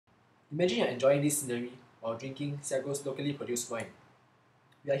Imagine you're enjoying this scenery while drinking Ceago's locally produced wine.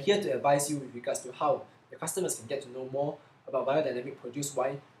 We are here to advise you with regards to how your customers can get to know more about biodynamic produced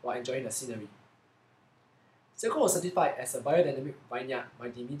wine while enjoying the scenery. Ceago was certified as a biodynamic vineyard by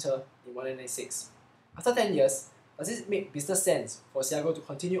Demeter in 1996. After 10 years, does it make business sense for Ceago to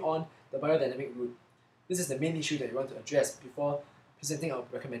continue on the biodynamic route? This is the main issue that we want to address before presenting our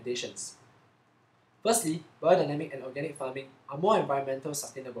recommendations. Firstly, biodynamic and organic farming are more environmentally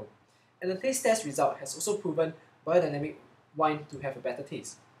sustainable, and the taste test result has also proven biodynamic wine to have a better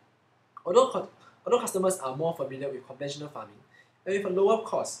taste. Although customers are more familiar with conventional farming, and with a lower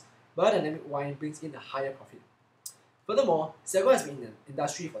cost, biodynamic wine brings in a higher profit. Furthermore, Ceago has been in the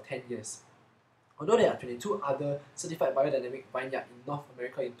industry for 10 years. Although there are 22 other certified biodynamic vineyards in North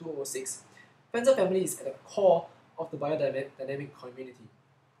America in 2006, Fencer family is at the core of the biodynamic community.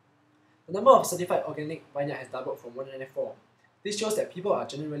 The number of certified organic vineyards has doubled from 194. This shows that people are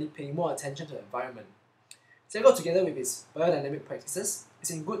generally paying more attention to the environment. Ceago, together with its biodynamic practices,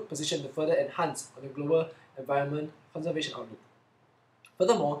 is in good position to further enhance on the global environment conservation outlook.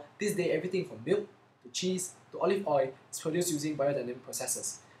 Furthermore, this day everything from milk to cheese to olive oil is produced using biodynamic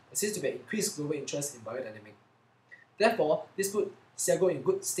processes. There seems to be an increased global interest in biodynamic. Therefore, this puts Ceago in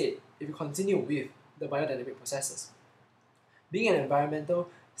good state if you continue with the biodynamic processes. Being an environmental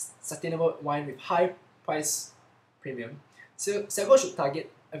sustainable wine with high price premium, Ceago should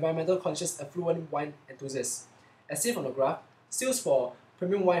target environmental conscious affluent wine enthusiasts. As seen from the graph, sales for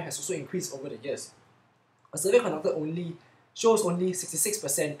premium wine has also increased over the years. A survey conducted shows only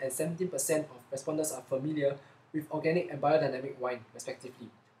 66% and 17% of respondents are familiar with organic and biodynamic wine, respectively.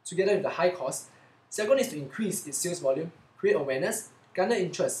 Together with the high cost, Ceago needs to increase its sales volume, create awareness, garner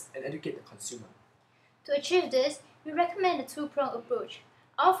interest, and educate the consumer. To achieve this, we recommend a two-pronged approach.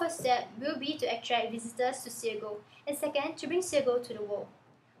 Our first step will be to attract visitors to Ceago, and second, to bring Ceago to the world.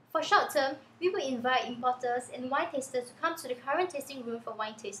 For short term, we will invite importers and wine tasters to come to the current tasting room for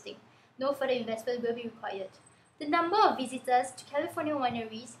wine tasting. No further investment will be required. The number of visitors to California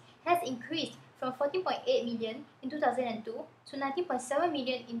wineries has increased from 14.8 million in 2002 to 19.7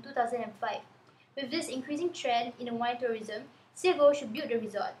 million in 2005. With this increasing trend in the wine tourism, Ceago should build the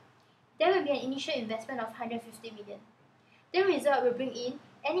resort. There will be an initial investment of 150 million. The resort will bring in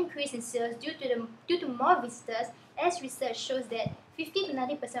an increase in sales due to more visitors, as research shows that 50 to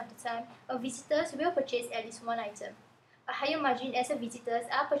 90% of the time, visitors will purchase at least one item. A higher margin as the visitors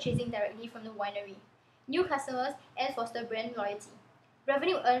are purchasing directly from the winery. New customers and foster brand loyalty.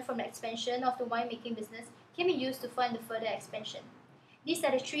 Revenue earned from the expansion of the winemaking business can be used to fund the further expansion. These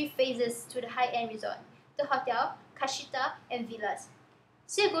are the three phases to the high-end resort: the hotel, Kashita, and villas.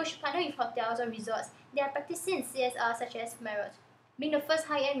 Ceago should partner with hotels or resorts that are practicing CSR such as Marriott. Being the first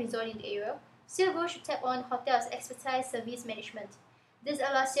high-end resort in the area, Ceago should tap on hotels' expertise service management. This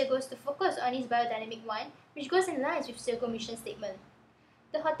allows Ceago to focus on its biodynamic wine, which goes in line with Ceago mission statement.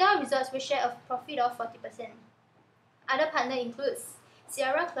 The hotel resorts will share a profit of 40%. Other partners include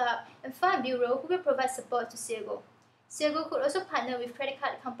Sierra Club and Farm Bureau, who will provide support to Ceago. Ceago could also partner with credit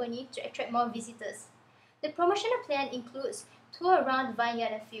card company to attract more visitors. The promotional plan includes tour around the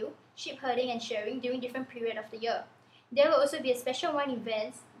vineyard and field, sheep herding and sharing during different periods of the year. There will also be a special wine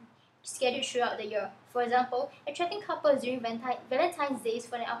events scheduled throughout the year. For example, attracting couples during Valentine's Day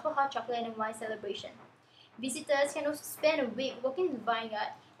for an alcohol, chocolate, and wine celebration. Visitors can also spend a week working in the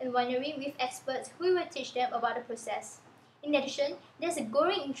vineyard and winery with experts who will teach them about the process. In addition, there's a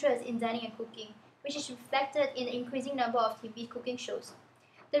growing interest in dining and cooking, which is reflected in the increasing number of TV cooking shows.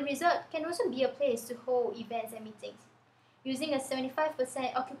 The resort can also be a place to hold events and meetings. Using a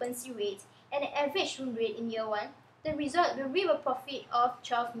 75% occupancy rate and an average room rate in year 1, the resort will reap a profit of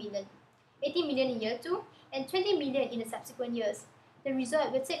 12 million, 18 million in year 2, and 20 million in the subsequent years. The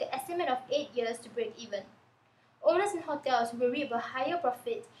resort will take an estimate of 8 years to break even. Owners and hotels will reap a higher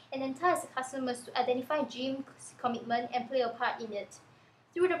profit and entice customers to identify gym commitment and play a part in it.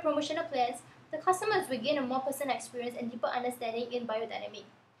 Through the promotional plans, the customers will gain a more personal experience and deeper understanding in biodynamic.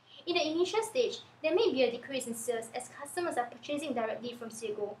 In the initial stage, there may be a decrease in sales as customers are purchasing directly from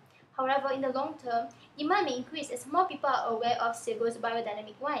Ceago. However, in the long term, demand may increase as more people are aware of Ceago's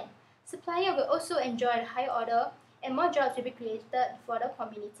biodynamic wine. Suppliers will also enjoy a higher order and more jobs will be created for the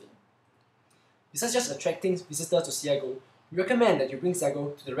community. Besides just attracting visitors to Ceago, we recommend that you bring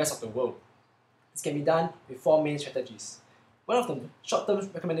Ceago to the rest of the world. This can be done with 4 main strategies. One of the short-term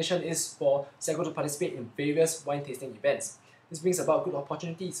recommendations is for Ceago to participate in various wine tasting events. This brings about good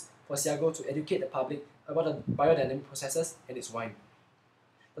opportunities for Ceago to educate the public about the biodynamic processes and its wine.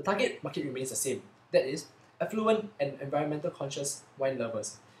 The target market remains the same, that is, affluent and environmental conscious wine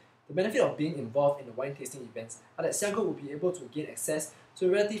lovers. The benefit of being involved in the wine tasting events are that Ceago will be able to gain access to a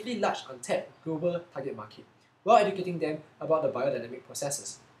relatively large untapped global target market, while educating them about the biodynamic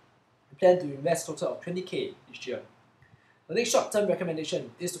processes. We plan to invest a total of 20k each year. The next short-term recommendation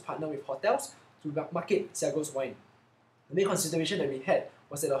is to partner with hotels to market Ceago's wine. The main consideration that we had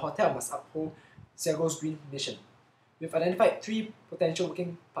was that the hotel must uphold Ceago's green mission. We've identified 3 potential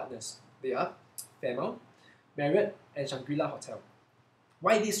working partners. They are Fairmont, Marriott, and Shangri-La Hotel.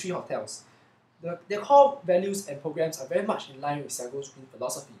 Why these 3 hotels? Their core values and programs are very much in line with Ceago's green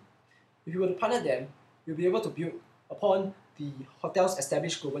philosophy. If we were to partner them, we'll be able to build upon the hotel's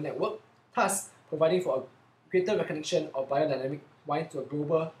established global network, thus providing for a greater recognition of biodynamic wine to a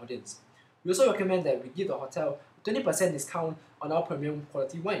global audience. We also recommend that we give the hotel a 20% discount on our premium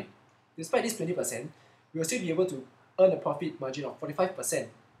quality wine. Despite this 20%, we will still be able to earn a profit margin of 45%,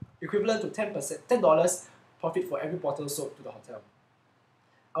 equivalent to $10 profit for every bottle sold to the hotel.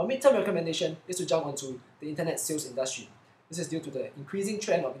 Our midterm recommendation is to jump onto the internet sales industry. This is due to the increasing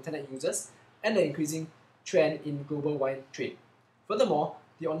trend of internet users and the increasing trend in global wine trade. Furthermore,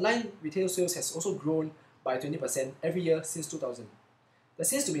 the online retail sales has also grown by 20% every year since 2000. There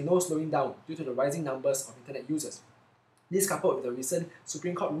seems to be no slowing down due to the rising numbers of internet users. This, coupled with the recent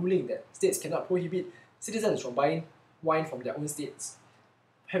Supreme Court ruling that states cannot prohibit citizens from buying wine from their own states,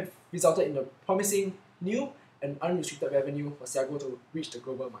 have resulted in a promising new and unrestricted revenue for Ceago to reach the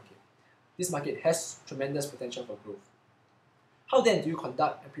global market. This market has tremendous potential for growth. How then do you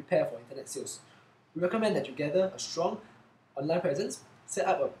conduct and prepare for internet sales? We recommend that you gather a strong online presence, set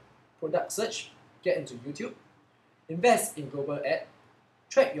up a product search, get into YouTube, invest in global ad,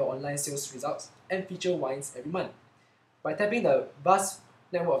 track your online sales results, and feature wines every month. By tapping the vast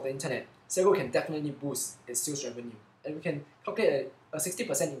network of the internet, Ceago can definitely boost its sales revenue, and we can calculate a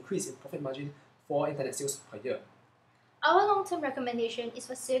 60% increase in profit margin for internet sales per year. Our long-term recommendation is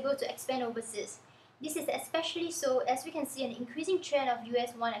for Ceago to expand overseas. This is especially so as we can see an increasing trend of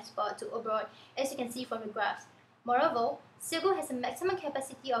US wine export to abroad, as you can see from the graphs. Moreover, Ceago has a maximum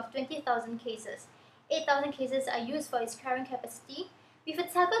capacity of 20,000 cases. 8,000 cases are used for its current capacity. With a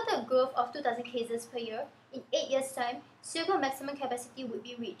targeted growth of 2,000 cases per year, in 8 years' time, Ceago maximum capacity would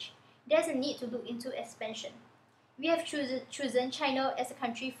be reached. There's a need to look into expansion. We have chosen China as a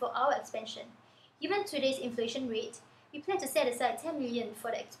country for our expansion. Given today's inflation rate, we plan to set aside 10 million for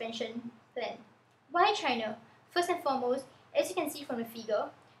the expansion plan. Why China? First and foremost, as you can see from the figure,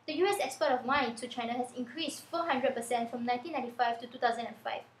 the US export of wine to China has increased 400% from 1995 to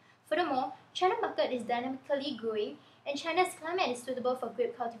 2005. Furthermore, China market is dynamically growing and China's climate is suitable for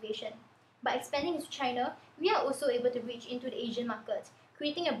grape cultivation. By expanding into China, we are also able to reach into the Asian market,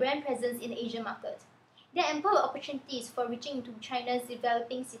 creating a brand presence in the Asian market. There are ample opportunities for reaching into China's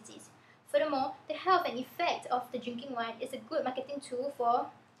developing cities. Furthermore, the health and effect of the drinking wine is a good marketing tool for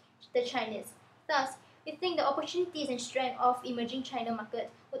the Chinese. Thus, we think the opportunities and strength of emerging China market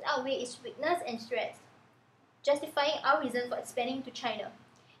would outweigh its weakness and threats, justifying our reason for expanding to China.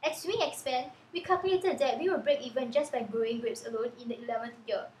 As we expand, we calculated that we will break even just by growing grapes alone in the 11th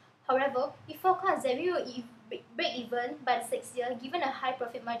year. However, we forecast that we will break even by the 6th year given a high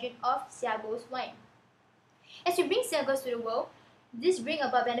profit margin of Ceago's wine. As we bring Ceago to the world, this brings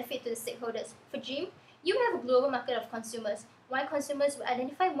about benefit to the stakeholders. For Jim, you will have a global market of consumers. Wine consumers will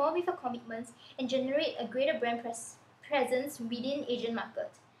identify more with your commitments and generate a greater brand presence within Asian market.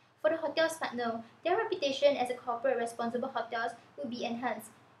 For the hotel's partner, their reputation as a corporate responsible hotels will be enhanced.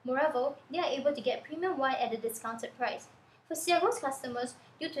 Moreover, they are able to get premium wine at a discounted price. For Ceago's customers,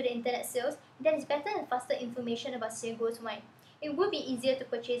 due to the internet sales, there is better and faster information about Ceago's wine. It would be easier to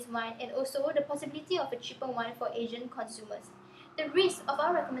purchase wine and also the possibility of a cheaper wine for Asian consumers. The risk of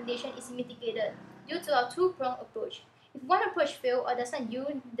our recommendation is mitigated due to our two-pronged approach. If one approach fails or does not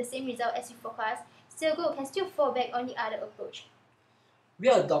yield the same result as you forecast, Ceago can still fall back on the other approach. We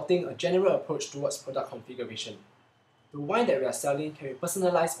are adopting a general approach towards product configuration. The wine that we are selling can be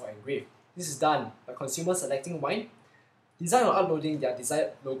personalized or engraved. This is done by consumers selecting wine, design or uploading their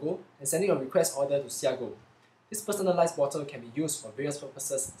desired logo, and sending a request order to Ceago. This personalized bottle can be used for various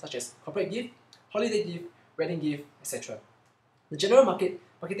purposes such as corporate gift, holiday gift, wedding gift, etc. The general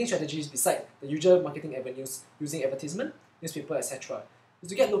marketing strategies beside the usual marketing avenues using advertisement, newspaper, etc. is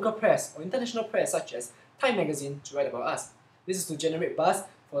to get local press or international press such as Time magazine to write about us. This is to generate buzz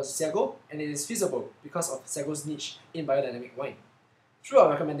for Ceago, and it is feasible because of Ceago's niche in biodynamic wine. Through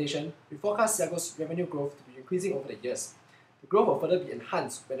our recommendation, we forecast Ceago's revenue growth to be increasing over the years. The growth will further be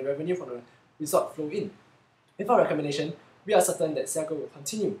enhanced when the revenue from the resort flow in. With our recommendation, we are certain that Ceago will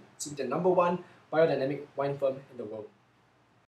continue to be the #1 biodynamic wine firm in the world.